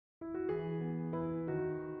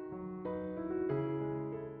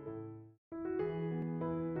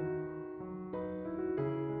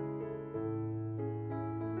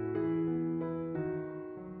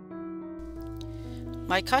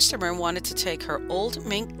My customer wanted to take her old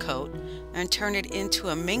mink coat and turn it into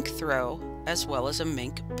a mink throw as well as a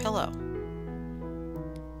mink pillow.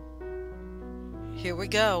 Here we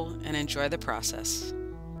go, and enjoy the process.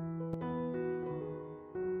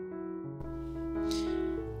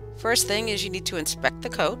 First thing is you need to inspect the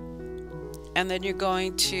coat, and then you're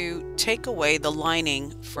going to take away the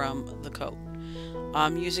lining from the coat.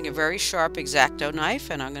 I'm using a very sharp X-Acto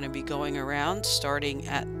knife, and I'm going to be going around starting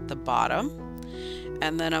at the bottom,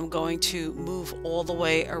 and then I'm going to move all the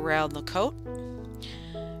way around the coat.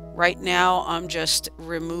 Right now I'm just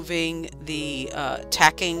removing the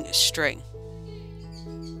tacking string.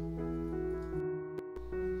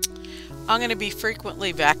 I'm going to be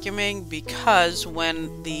frequently vacuuming because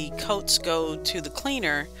when the coats go to the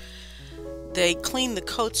cleaner, they clean the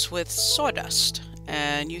coats with sawdust,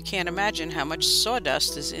 and you can't imagine how much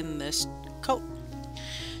sawdust is in this coat.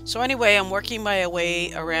 So anyway, I'm working my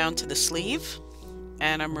way around to the sleeve,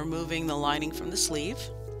 and I'm removing the lining from the sleeve.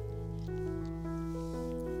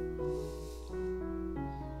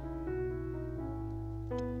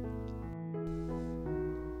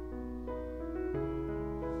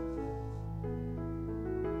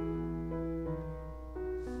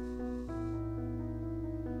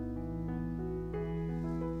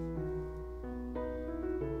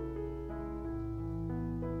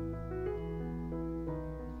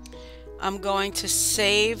 I'm going to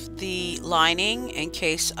save the lining in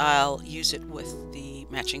case I'll use it with the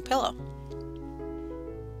matching pillow.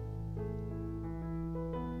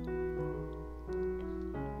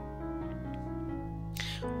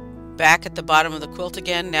 Back at the bottom of the quilt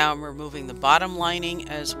again, now I'm removing the bottom lining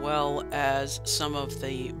as well as some of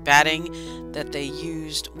the batting that they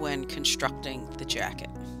used when constructing the jacket.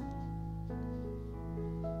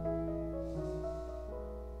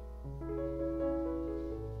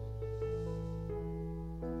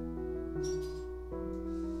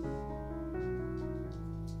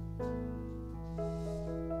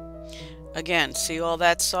 Again, see all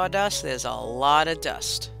that sawdust? There's a lot of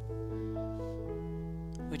dust,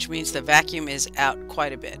 which means the vacuum is out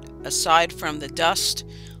quite a bit. Aside from the dust,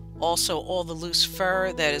 also all the loose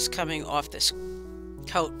fur that is coming off this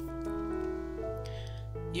coat.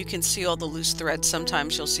 You can see all the loose threads.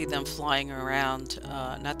 Sometimes you'll see them flying around.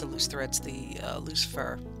 Not the loose threads, the loose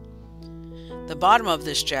fur. The bottom of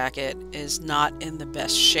this jacket is not in the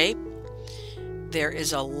best shape. There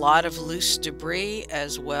is a lot of loose debris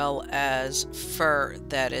as well as fur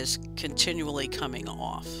that is continually coming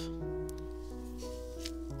off.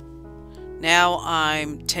 Now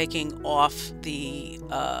I'm taking off the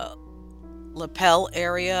lapel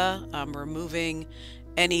area. I'm removing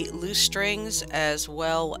any loose strings as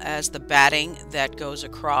well as the batting that goes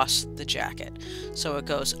across the jacket. So it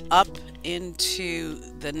goes up into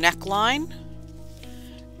the neckline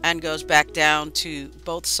and goes back down to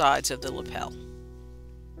both sides of the lapel.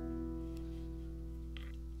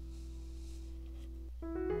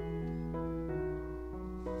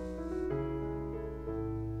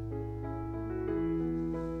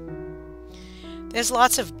 There's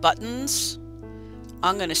lots of buttons.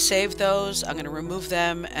 I'm going to save those, I'm going to remove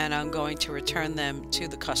them, and I'm going to return them to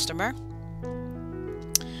the customer.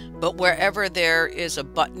 But wherever there is a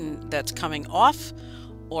button that's coming off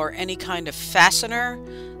or any kind of fastener,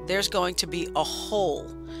 there's going to be a hole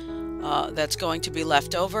that's going to be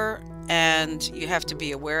left over, and you have to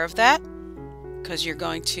be aware of that because you're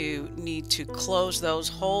going to need to close those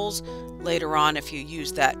holes later on if you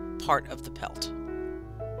use that part of the pelt.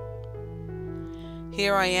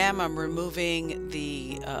 Here I am, I'm removing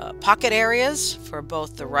the pocket areas for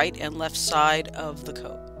both the right and left side of the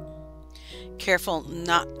coat. Careful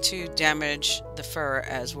not to damage the fur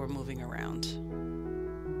as we're moving around.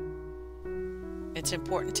 It's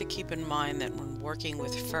important to keep in mind that when working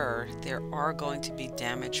with fur, there are going to be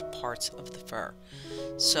damaged parts of the fur.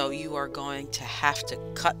 So you are going to have to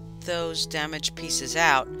cut those damaged pieces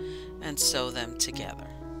out and sew them together.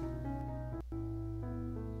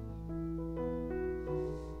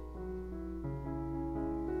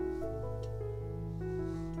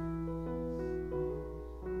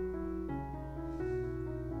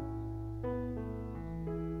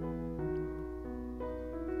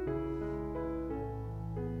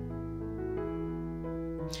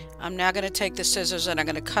 I'm now going to take the scissors and I'm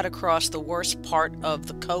going to cut across the worst part of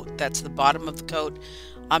the coat. That's the bottom of the coat.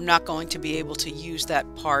 I'm not going to be able to use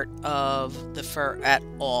that part of the fur at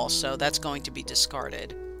all, so that's going to be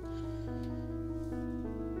discarded.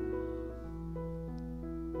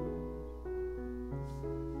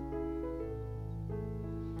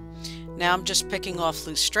 Now I'm just picking off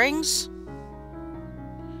loose strings.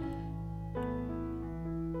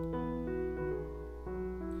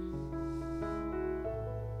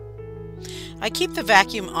 I keep the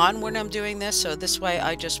vacuum on when I'm doing this, so this way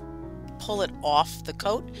I just pull it off the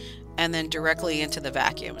coat and then directly into the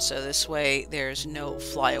vacuum. So this way there's no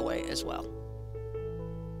flyaway as well.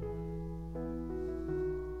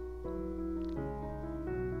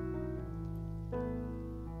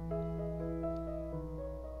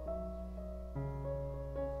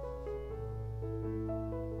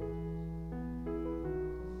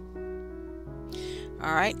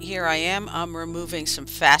 Alright, here I am. I'm removing some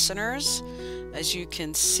fasteners. As you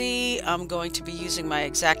can see, I'm going to be using my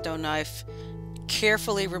X-Acto knife,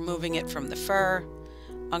 carefully removing it from the fur.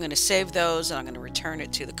 I'm going to save those and I'm going to return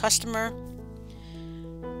it to the customer.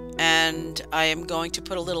 And I am going to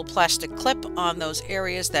put a little plastic clip on those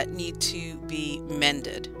areas that need to be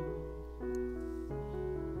mended.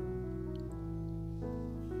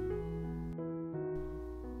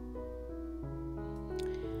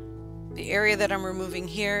 The area that I'm removing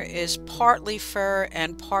here is partly fur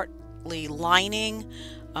and partly lining.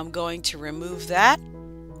 I'm going to remove that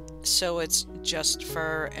so it's just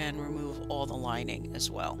fur and remove all the lining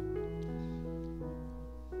as well.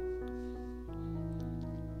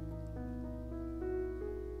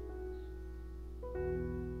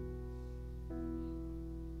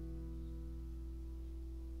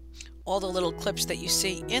 All the little clips that you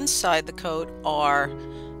see inside the coat are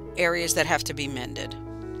areas that have to be mended.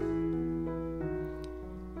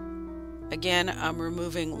 Again, I'm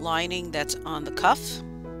removing lining that's on the cuff.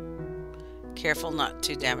 Careful not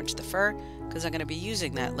to damage the fur, because I'm going to be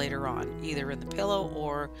using that later on, either in the pillow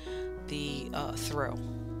or the throw.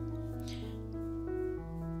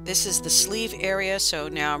 This is the sleeve area, so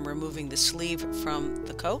now I'm removing the sleeve from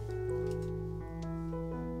the coat.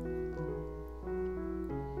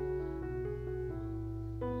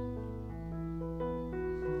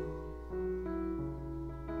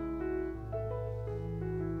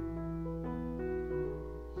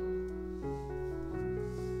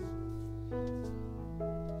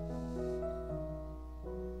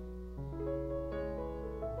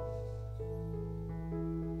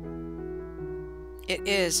 It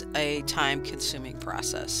is a time-consuming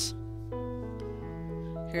process.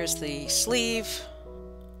 Here's the sleeve.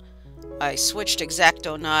 I switched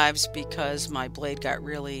X-Acto knives because my blade got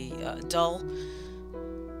really dull.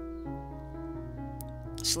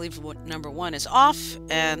 Sleeve number 1 is off,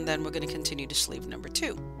 and then we're going to continue to sleeve number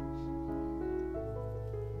 2.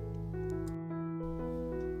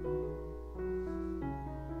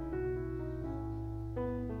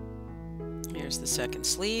 Here's the second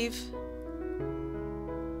sleeve.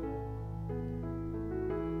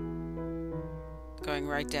 Going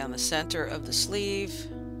right down the center of the sleeve.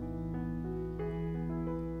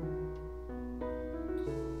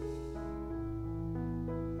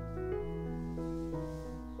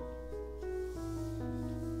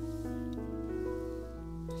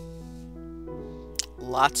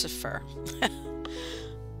 Lots of fur.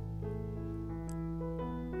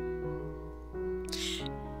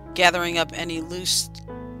 Gathering up any loose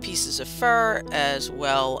pieces of fur as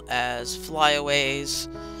well as flyaways.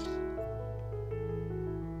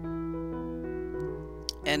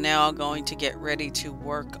 And now I'm going to get ready to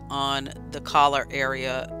work on the collar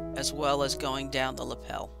area as well as going down the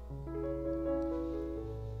lapel.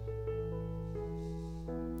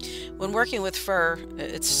 When working with fur,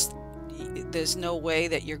 there's no way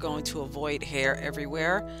that you're going to avoid hair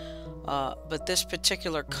everywhere, but this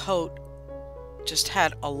particular coat just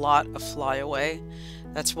had a lot of flyaway.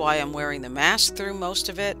 That's why I'm wearing the mask through most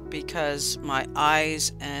of it, because my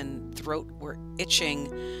eyes and throat were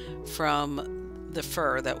itching from the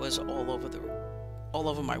fur that was all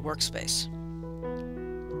over my workspace.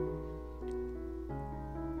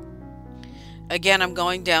 Again, I'm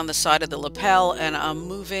going down the side of the lapel and I'm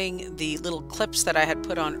moving the little clips that I had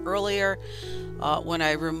put on earlier when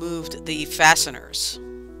I removed the fasteners.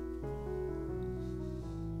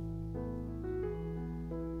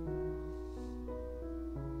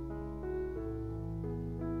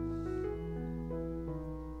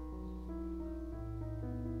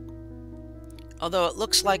 Although it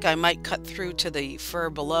looks like I might cut through to the fur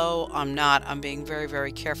below, I'm not. I'm being very,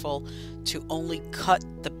 very careful to only cut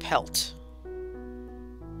the pelt.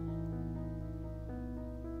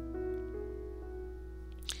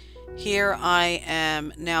 Here I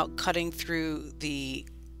am now cutting through the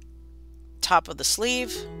top of the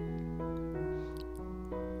sleeve.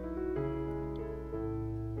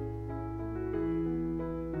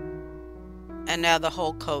 And now the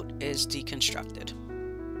whole coat is deconstructed.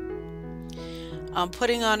 I'm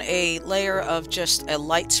putting on a layer of just a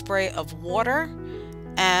light spray of water,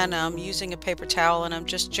 and I'm using a paper towel and I'm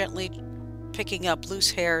just gently picking up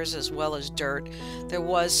loose hairs as well as dirt. There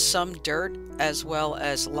was some dirt as well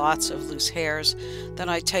as lots of loose hairs. Then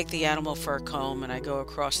I take the animal fur comb and I go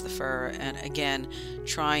across the fur, and again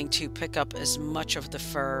trying to pick up as much of the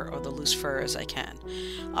fur or the loose fur as I can.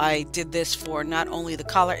 I did this for not only the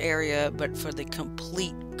collar area but for the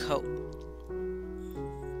complete coat.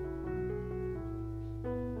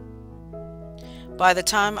 By the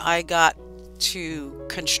time I got to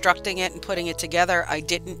constructing it and putting it together, I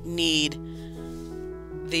didn't need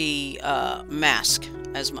the mask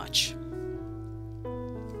as much.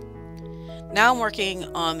 Now I'm working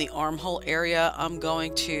on the armhole area. I'm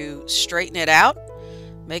going to straighten it out,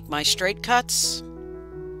 make my straight cuts.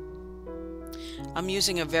 I'm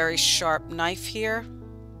using a very sharp knife here.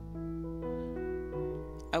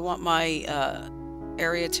 I want my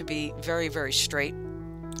area to be very, very straight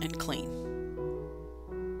and clean.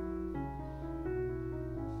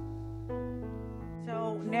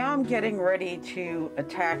 Now I'm getting ready to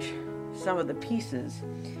attach some of the pieces,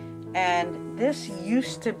 and this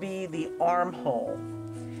used to be the armhole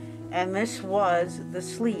and this was the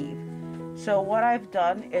sleeve. So what I've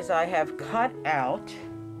done is I have cut out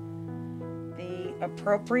the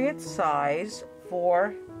appropriate size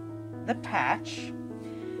for the patch,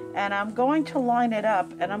 and I'm going to line it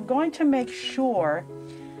up, and I'm going to make sure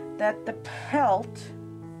that the pelt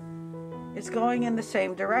is going in the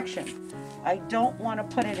same direction. I don't want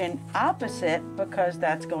to put it in opposite because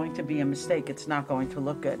that's going to be a mistake. It's not going to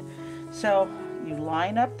look good. So you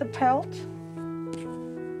line up the pelt,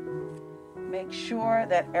 make sure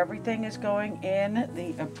that everything is going in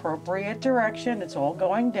the appropriate direction. It's all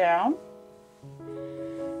going down.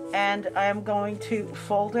 And I'm going to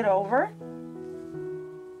fold it over.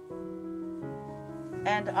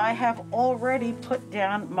 And I have already put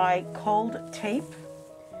down my cold tape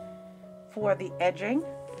for the edging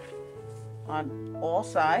on all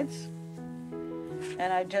sides,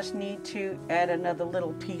 and I just need to add another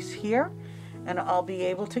little piece here, and I'll be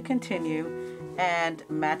able to continue and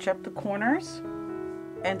match up the corners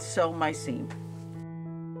and sew my seam.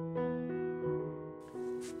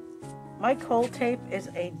 My cold tape is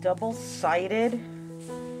a double-sided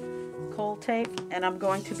cold tape, and I'm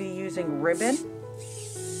going to be using ribbon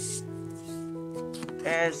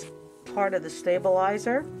as part of the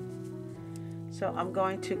stabilizer. So I'm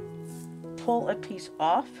going to pull a piece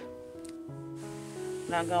off,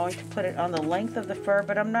 and I'm going to put it on the length of the fur,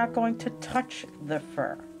 but I'm not going to touch the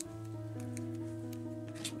fur.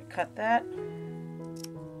 Let me cut that.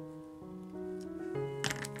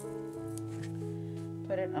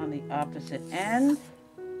 Put it on the opposite end.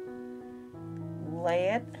 Lay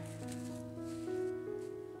it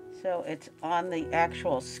so it's on the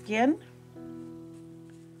actual skin.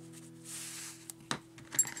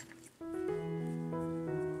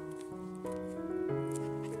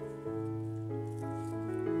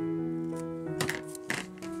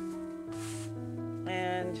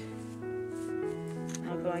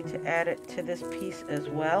 To add it to this piece as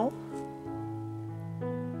well.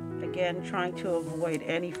 Again, trying to avoid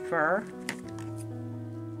any fur.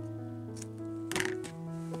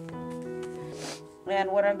 And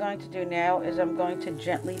what I'm going to do now is I'm going to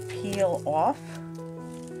gently peel off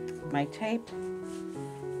my tape.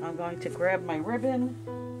 I'm going to grab my ribbon.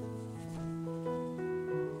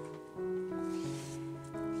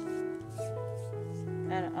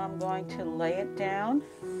 And I'm going to lay it down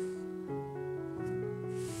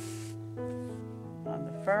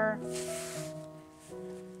fur.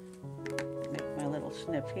 Make my little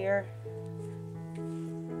snip here,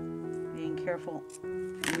 being careful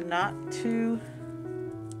not to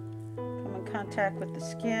come in contact with the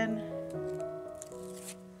skin.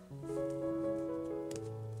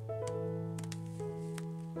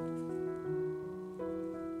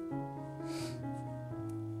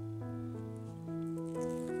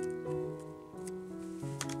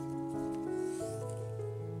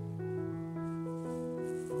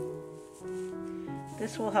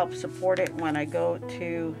 This will help support it when I go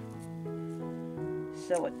to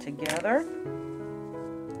sew it together.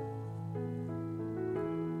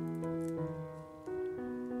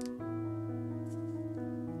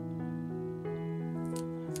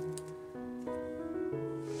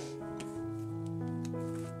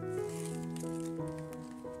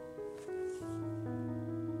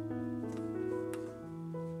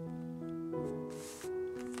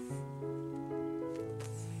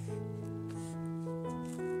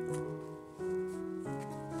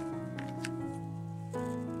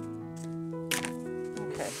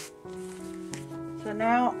 So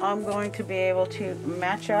now I'm going to be able to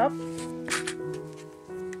match up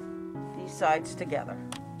these sides together.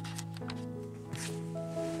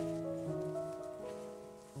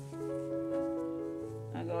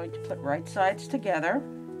 going to put right sides together.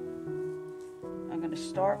 I'm going to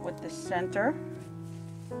start with the center.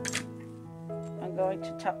 I'm going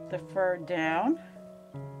to tuck the fur down.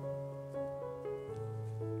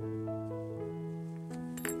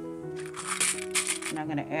 And I'm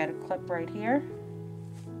going to add a clip right here.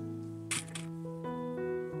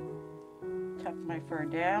 Tuck my fur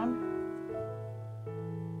down.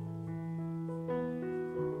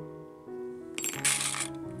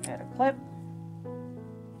 Add a clip.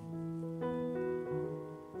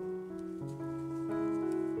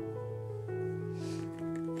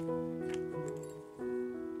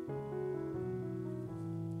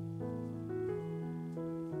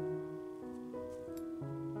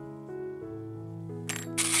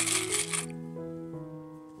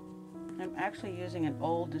 I'm actually using an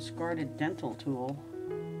old discarded dental tool.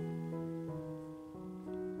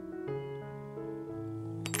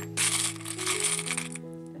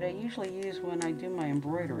 That I usually use when I do my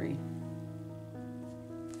embroidery.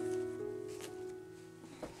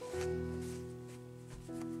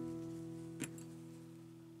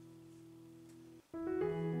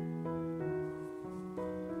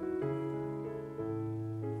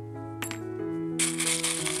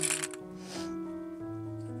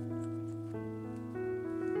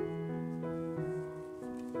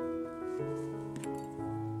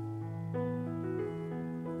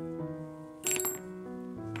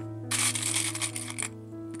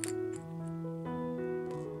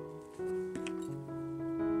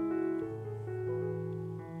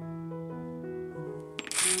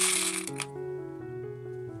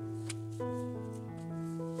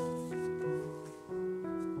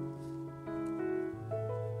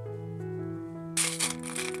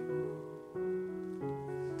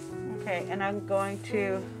 Okay, and I'm going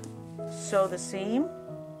to sew the seam,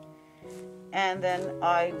 and then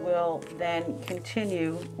I will then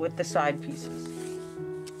continue with the side pieces.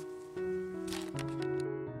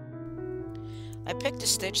 I picked a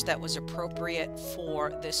stitch that was appropriate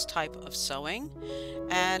for this type of sewing,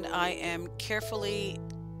 and I am carefully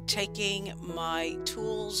taking my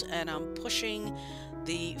tools and I'm pushing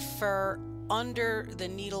the fur under the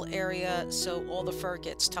needle area so all the fur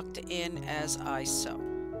gets tucked in as I sew.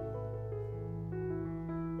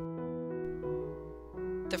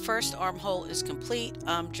 The first armhole is complete.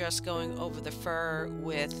 I'm just going over the fur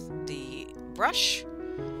with the brush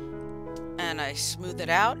and I smooth it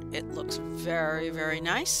out. It looks very, very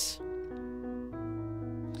nice.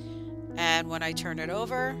 And when I turn it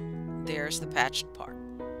over, there's the patched part.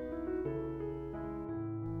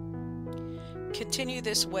 Continue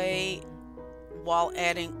this way while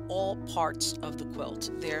adding all parts of the quilt.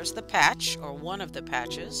 There's the patch, or one of the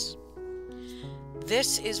patches.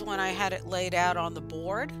 This is when I had it laid out on the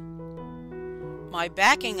board. My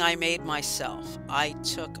backing I made myself. I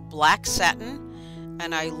took black satin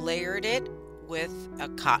and I layered it with a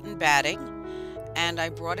cotton batting and I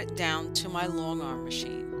brought it down to my long arm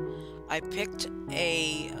machine. I picked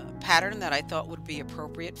a pattern that I thought would be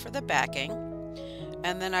appropriate for the backing,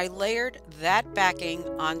 and then I layered that backing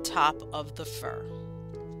on top of the fur.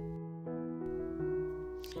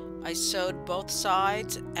 I sewed both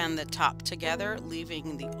sides and the top together,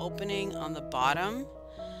 leaving the opening on the bottom,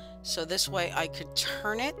 so this way I could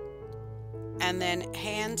turn it and then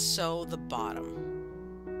hand sew the bottom.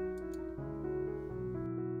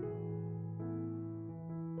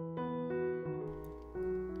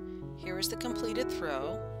 Here is the completed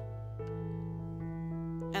throw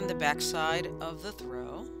and the back side of the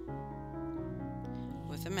throw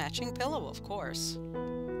with a matching pillow, of course.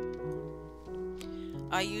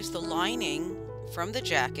 I used the lining from the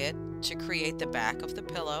jacket to create the back of the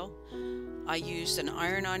pillow. I used an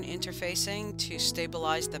iron-on interfacing to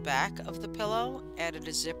stabilize the back of the pillow, added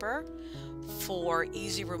a zipper for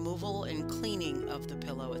easy removal and cleaning of the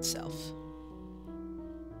pillow itself.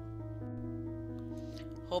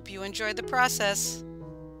 Hope you enjoyed the process.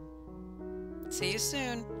 See you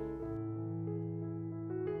soon.